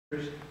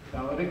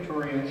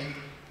Valedictorian,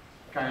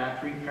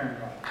 Gayathri,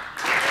 Peringod.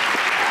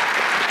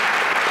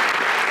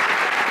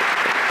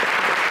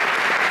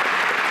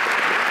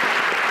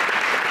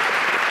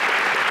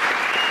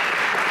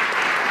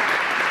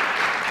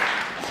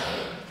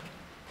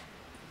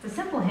 It's a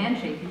simple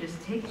handshake. You just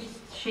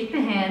shake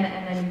the hand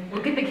and then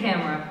look at the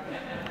camera.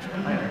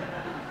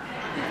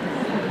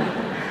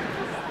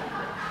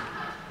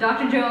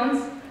 Dr.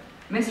 Jones,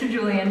 Mr.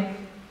 Julian,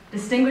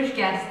 distinguished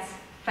guests,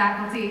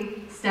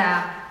 faculty,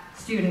 staff,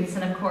 students,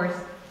 and of course,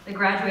 the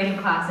graduating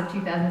class of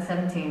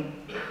 2017,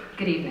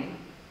 good evening.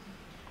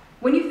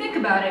 When you think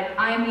about it,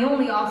 I am the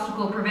only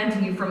obstacle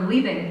preventing you from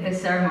leaving this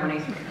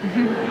ceremony.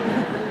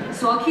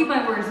 So I'll keep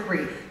my words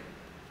brief.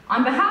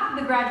 On behalf of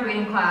the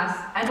graduating class,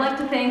 I'd like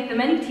to thank the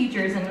many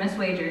teachers and Miss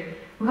Wager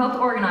who helped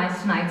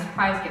organize tonight's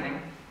prize giving.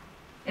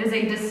 It is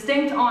a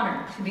distinct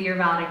honor to be your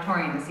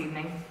valedictorian this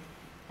evening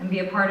and be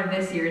a part of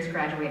this year's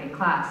graduating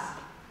class.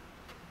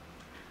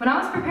 When I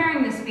was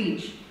preparing this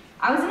speech,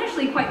 I was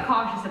initially quite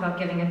cautious about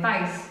giving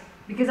advice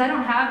because I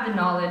don't have the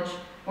knowledge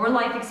or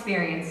life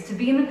experience to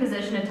be in the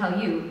position to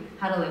tell you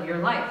how to live your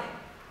life.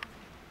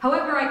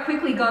 However, I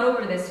quickly got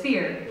over this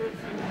fear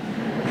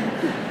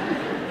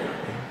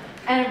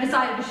and have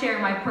decided to share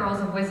my pearls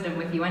of wisdom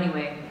with you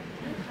anyway.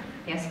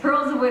 Yes,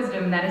 pearls of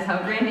wisdom, that is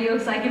how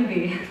grandiose I can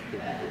be.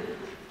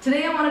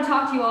 Today I want to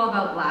talk to you all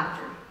about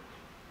laughter.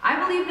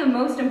 I believe the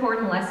most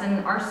important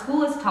lesson our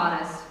school has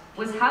taught us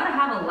was how to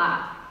have a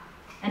laugh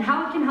and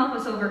how it can help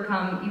us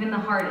overcome even the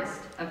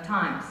hardest of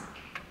times.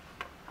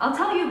 I'll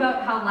tell you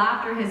about how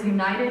laughter has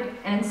united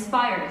and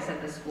inspired us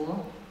at the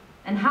school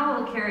and how it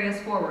will carry us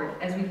forward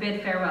as we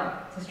bid farewell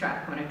to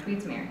Strathcona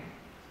Tweedsmuir.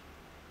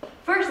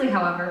 Firstly,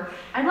 however,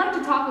 I'd like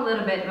to talk a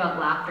little bit about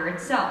laughter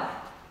itself.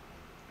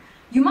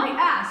 You might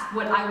ask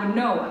what I would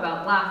know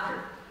about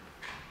laughter.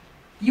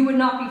 You would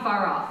not be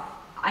far off.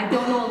 I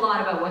don't know a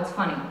lot about what's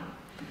funny.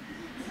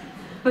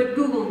 But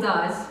Google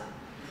does,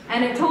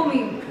 and it told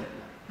me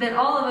that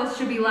all of us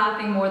should be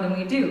laughing more than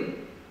we do,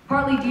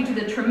 partly due to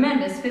the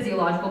tremendous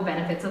physiological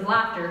benefits of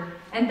laughter,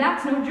 and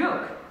that's no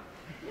joke.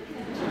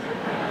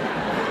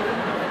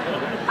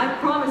 I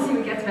promise you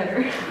it gets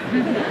better.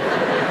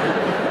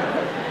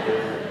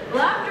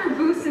 Laughter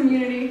boosts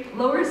immunity,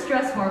 lowers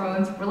stress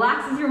hormones,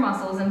 relaxes your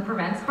muscles, and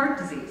prevents heart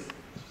disease.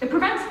 It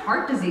prevents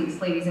heart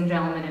disease, ladies and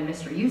gentlemen, and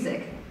Mr.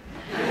 Music.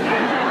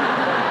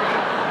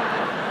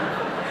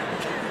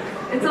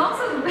 It's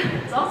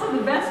also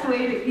the best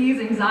way to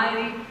ease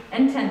anxiety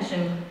and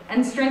tension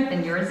and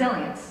strengthen your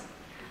resilience.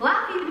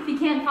 Laugh even if you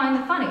can't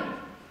find the funny.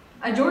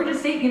 A Georgia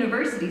State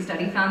University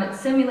study found that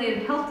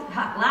simulated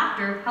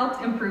laughter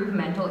helped improve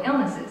mental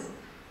illnesses.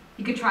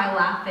 You could try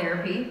laugh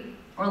therapy,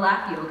 or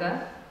laugh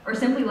yoga, or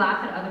simply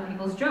laugh at other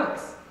people's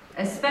jokes,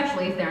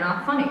 especially if they're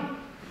not funny.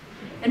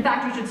 In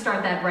fact, you should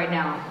start that right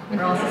now,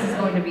 or else this is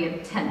going to be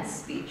a tense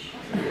speech.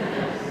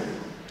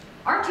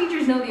 Our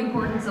teachers know the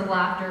importance of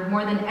laughter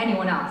more than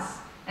anyone else,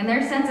 and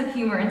their sense of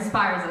humor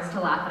inspires us to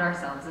laugh at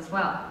ourselves as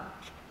well.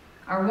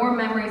 Our warm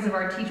memories of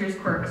our teachers'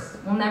 quirks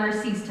will never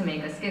cease to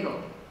make us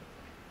giggle.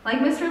 Like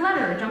Mr.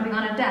 Lederer jumping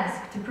on a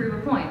desk to prove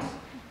a point,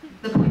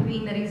 the point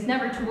being that he's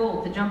never too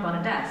old to jump on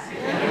a desk.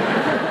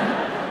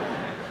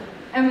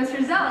 And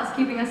Mr. Zealous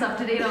keeping us up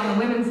to date on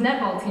the women's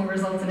netball team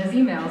results in his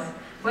emails,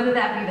 whether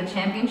that be the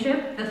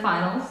championship, the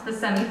finals, the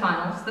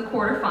semifinals, the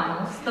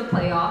quarterfinals, the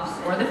playoffs,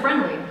 or the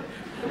friendly.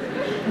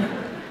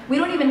 We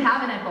don't even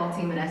have a netball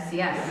team at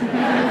STS.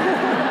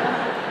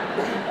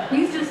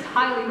 He's just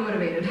highly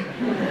motivated.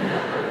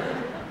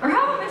 Or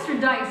how about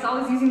Mr. Dice,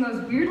 always using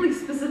those weirdly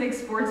specific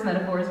sports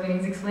metaphors when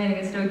he's explaining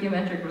a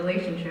stoichiometric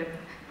relationship.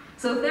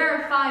 So if there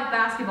are 5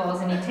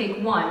 basketballs and you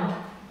take one,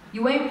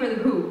 you aim for the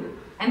hoop,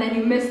 and then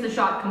you miss the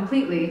shot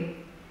completely,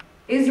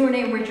 is your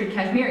name Richard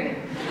Kashmirian?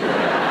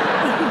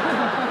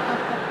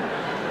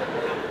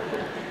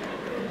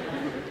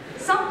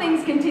 Some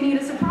things continue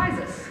to surprise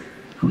us.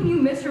 Who knew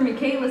Mr.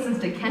 McKay listens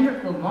to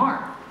Kendrick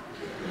Lamar?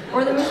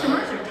 Or that Mr.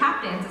 Mercer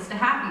tap dances to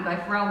Happy by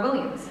Pharrell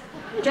Williams,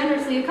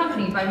 generously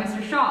accompanied by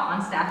Mr. Shaw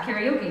on staff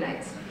karaoke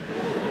nights.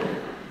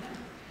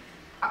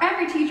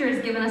 Every teacher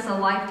has given us a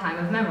lifetime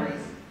of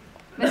memories.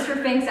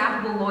 Mr. Fink's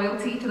affable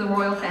loyalty to the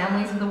royal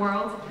families of the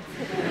world.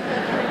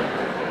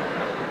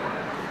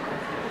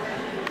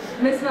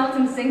 Miss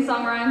Melton's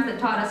sing-song rhymes that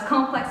taught us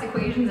complex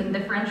equations and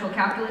differential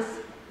calculus.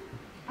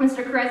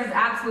 Mr. Carez's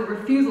absolute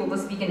refusal to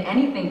speak in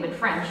anything but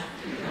French.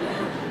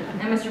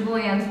 And Mr.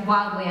 Bouillan's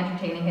wildly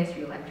entertaining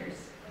history lectures.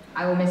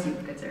 I will miss you,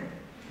 good sir.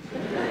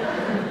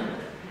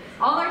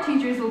 All our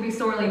teachers will be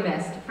sorely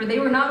missed, for they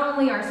were not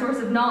only our source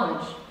of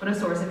knowledge, but a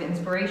source of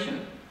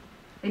inspiration.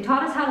 They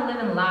taught us how to live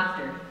in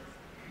laughter,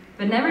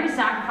 but never to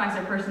sacrifice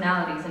our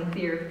personalities in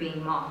fear of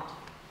being mocked.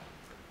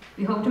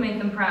 We hope to make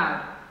them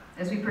proud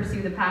as we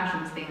pursue the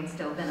passions they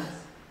instilled in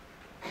us.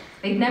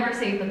 They'd never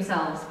save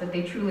themselves, but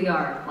they truly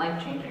are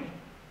life-changing.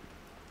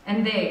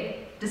 And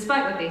they,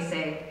 despite what they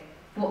say,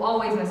 will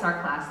always miss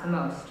our class the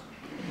most.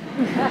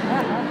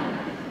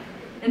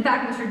 In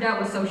fact, Mr. Dowd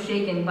was so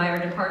shaken by our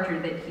departure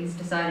that he's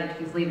decided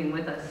he's leaving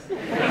with us.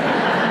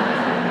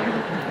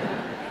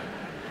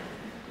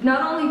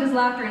 Not only does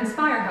laughter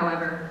inspire,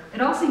 however,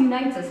 also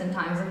unites us in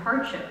times of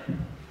hardship.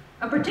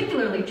 A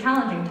particularly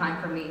challenging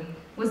time for me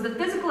was the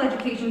physical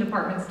education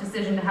department's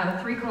decision to have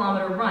a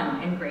 3-kilometer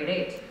run in grade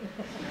 8.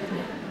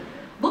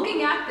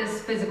 Looking at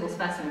this physical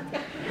specimen,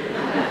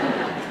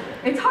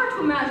 it's hard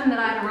to imagine that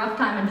I had a rough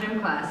time in gym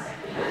class.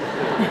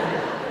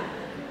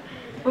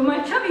 But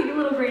my chubby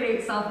little grade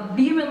 8 self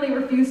vehemently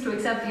refused to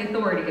accept the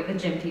authority of the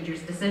gym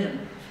teacher's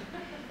decision.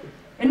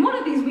 In one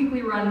of these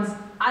weekly runs,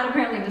 I'd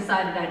apparently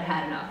decided I'd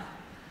had enough.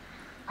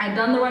 I'd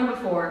done the run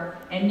before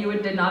and knew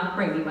it did not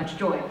bring me much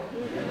joy.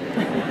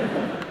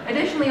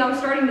 Additionally, I was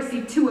starting to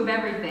see too of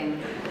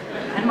everything,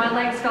 and my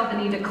legs felt the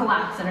need to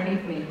collapse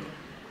underneath me.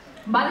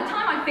 By the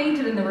time I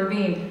fainted in the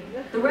ravine,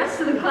 the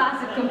rest of the class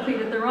had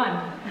completed the run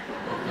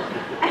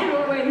and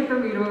were waiting for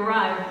me to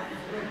arrive.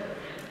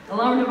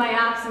 Alarmed at my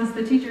absence,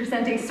 the teacher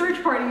sent a search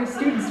party of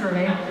students for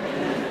me,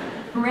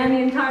 who ran the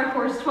entire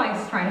course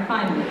twice trying to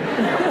find me.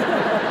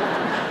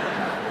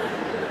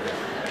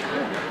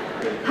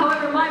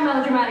 However, my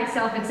melodramatic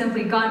self had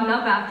simply gotten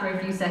up after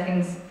a few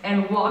seconds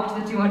and walked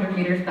the 200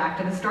 meters back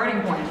to the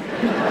starting point.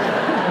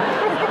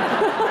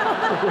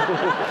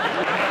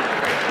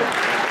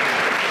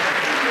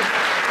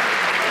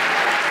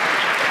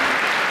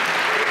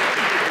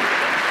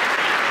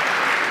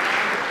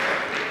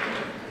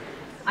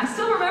 I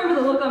still remember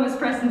the look on Miss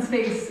Preston's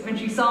face when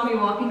she saw me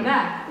walking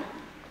back.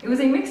 It was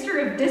a mixture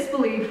of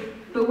disbelief,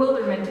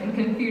 bewilderment, and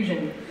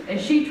confusion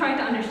as she tried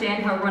to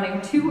understand how running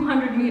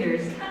 200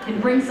 meters can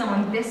bring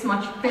someone this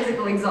much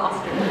physical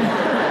exhaustion.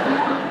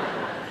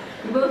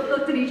 We both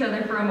looked at each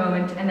other for a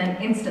moment and then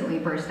instantly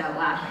burst out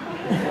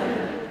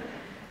laughing.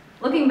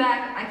 Looking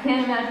back, I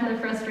can't imagine the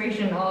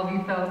frustration all of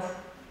you felt,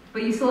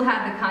 but you still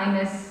had the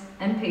kindness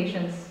and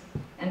patience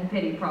and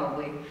pity,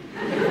 probably,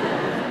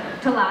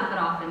 to laugh it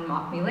off and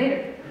mock me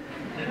later.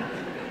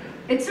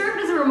 It served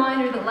as a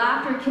reminder that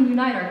laughter can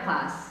unite our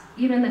class,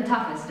 even in the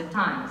toughest of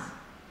times.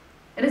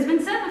 It has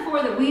been said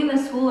before that we in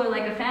this school are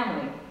like a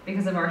family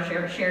because of our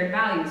shared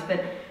values,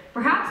 but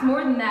perhaps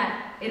more than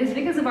that, it is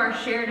because of our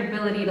shared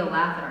ability to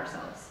laugh at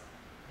ourselves.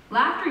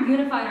 Laughter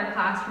unified our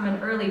class from an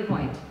early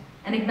point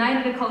and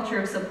ignited a culture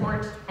of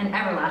support and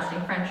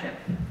everlasting friendship.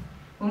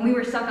 When we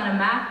were stuck on a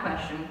math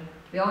question,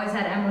 we always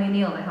had Emily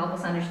Neal to help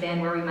us understand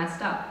where we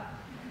messed up.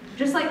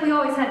 Just like we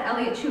always had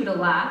Elliot Chu to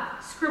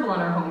laugh, scribble on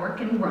our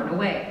homework, and run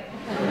away.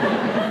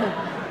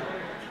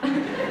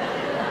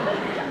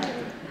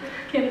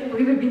 Can't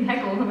believe it being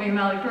heckled in my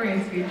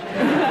valedictorian speech.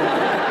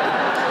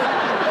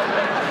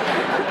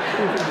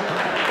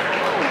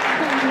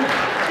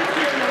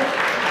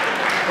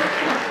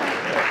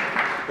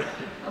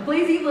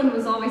 Blaze Evelyn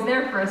was always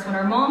there for us when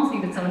our moms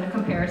needed someone to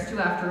compare us to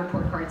after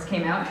report cards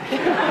came out.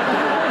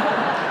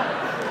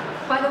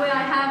 By the way,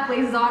 I have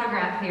Blaze's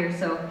autograph here,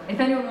 so if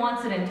anyone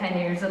wants it in 10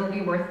 years, it'll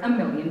be worth $1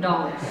 million.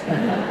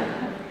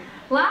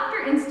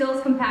 Laughter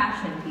instills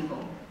compassion in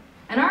people,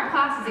 and our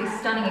class is a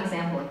stunning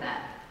example of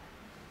that.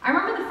 I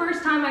remember the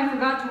first time I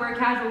forgot to wear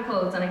casual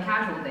clothes on a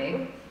casual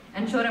day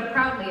and showed up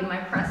proudly in my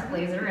pressed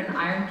blazer and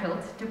iron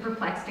kilt to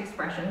perplexed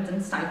expressions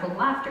and stifled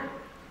laughter.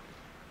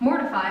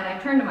 Mortified, I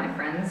turned to my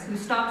friends, who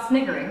stopped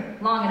sniggering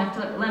long enough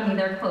to lend me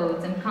their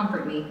clothes and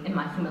comfort me in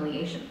my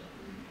humiliation.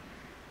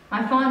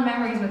 My fond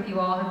memories with you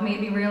all have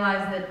made me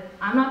realize that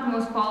I'm not the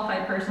most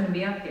qualified person to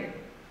be up here.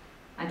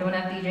 I don't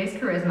have DJ's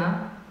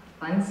charisma,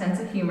 Glenn's sense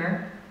of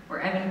humor, or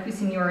Evan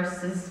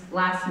Kusignoris'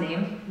 last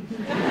name.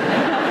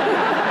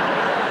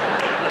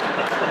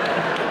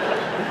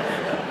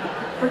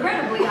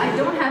 Regrettably, I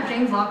don't have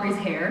James Lockery's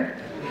hair,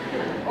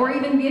 or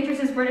even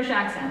Beatrice's British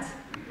accent.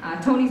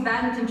 Tony's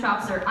badminton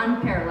chops are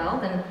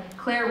unparalleled, and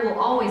Claire will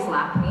always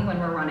lap me when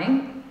we're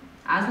running,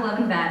 as will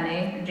Evan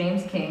Badney, or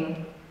James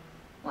King,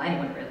 well,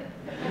 anyone really.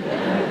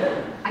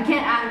 I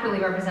can't adequately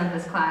represent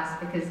this class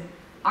because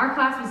our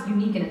class was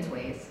unique in its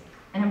ways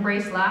and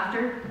embraced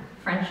laughter,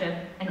 friendship,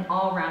 and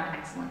all-around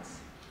excellence.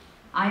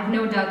 I have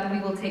no doubt that we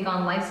will take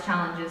on life's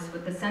challenges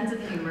with the sense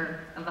of humor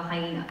of a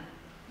hyena.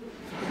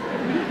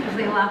 Because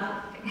they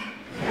laugh.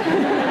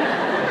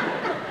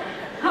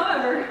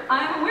 However,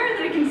 I am aware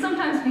that it can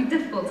sometimes be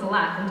difficult to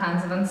laugh in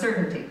times of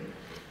uncertainty.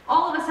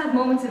 All of us have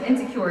moments of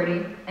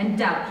insecurity and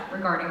doubt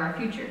regarding our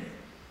future.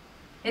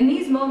 In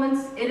these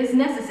moments, it is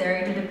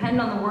necessary to depend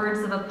on the words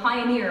of a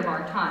pioneer of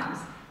our times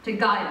to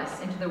guide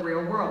us into the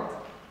real world.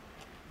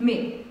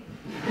 Me.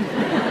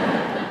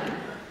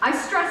 I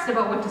stressed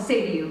about what to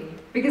say to you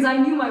because I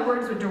knew my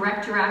words would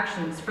direct your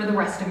actions for the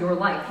rest of your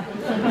life.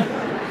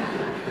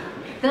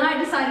 Then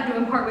I decided to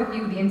impart with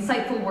you the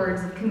insightful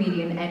words of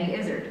comedian Eddie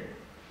Izzard.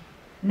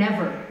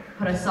 Never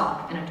put a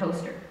sock in a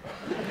toaster.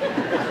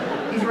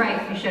 He's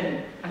right, you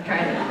shouldn't. I've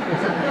tried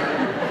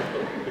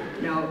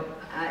it. No,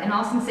 in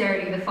all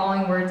sincerity, the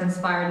following words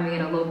inspired me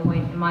at a low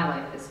point in my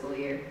life this school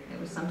year. It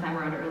was sometime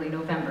around early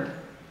November.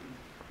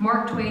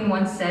 Mark Twain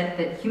once said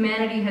that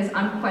humanity has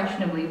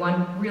unquestionably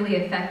one really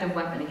effective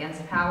weapon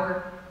against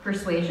power,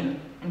 persuasion,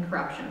 and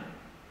corruption.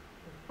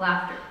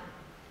 Laughter.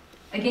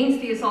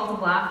 Against the assault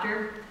of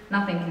laughter,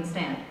 nothing can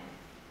stand.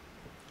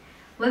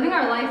 Living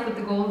our life with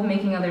the goal of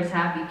making others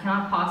happy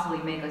cannot possibly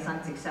make us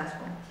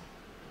unsuccessful.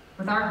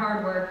 With our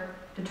hard work,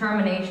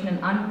 determination, and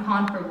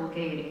unconquerable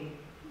gaiety,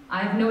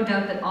 I have no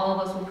doubt that all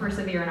of us will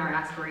persevere in our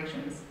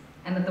aspirations,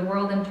 and that the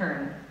world in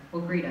turn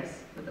will greet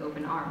us with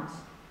open arms.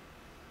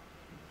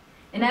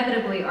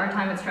 Inevitably, our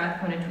time at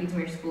Strathcona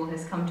Tweedsmuir School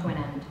has come to an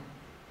end,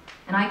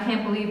 and I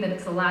can't believe that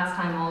it's the last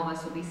time all of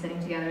us will be sitting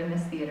together in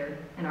this theater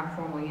in our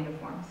formal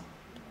uniforms.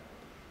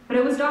 But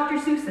it was Dr.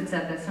 Seuss that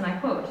said this, and I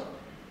quote,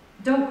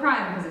 "Don't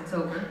cry because it's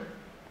over.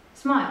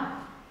 Smile,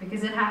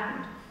 because it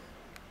happened."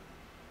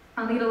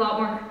 I'll need a lot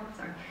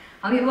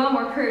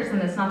more courage than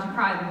this not to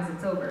cry because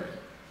it's over.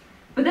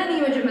 But then the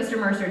image of Mr.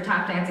 Mercer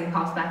tap dancing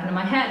pops back into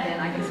my head,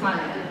 and I can smile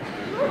again.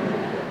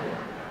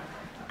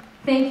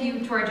 Thank you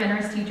to our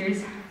generous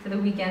teachers for the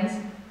weekends,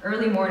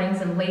 early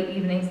mornings, and late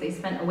evenings they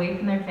spent away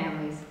from their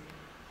families,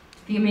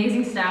 to the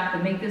amazing staff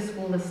that make this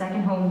school the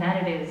second home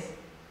that it is,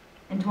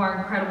 and to our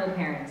incredible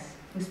parents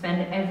who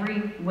spend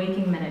every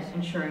waking minute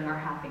ensuring our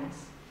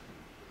happiness.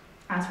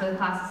 As for the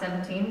class of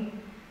 17,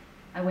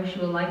 I wish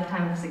you a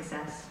lifetime of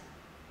success,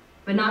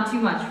 but not too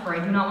much, for I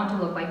do not want to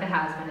look like the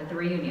has-been at the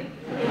reunion.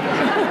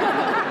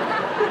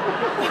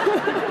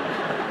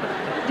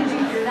 Did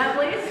you hear that,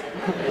 Blaze?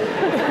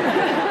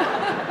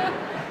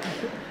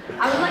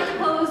 I would like to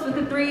close with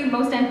the 3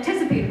 most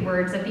anticipated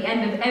words at the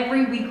end of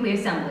every weekly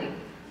assembly.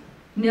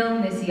 Nil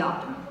nisi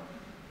optimum.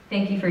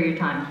 Thank you for your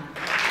time.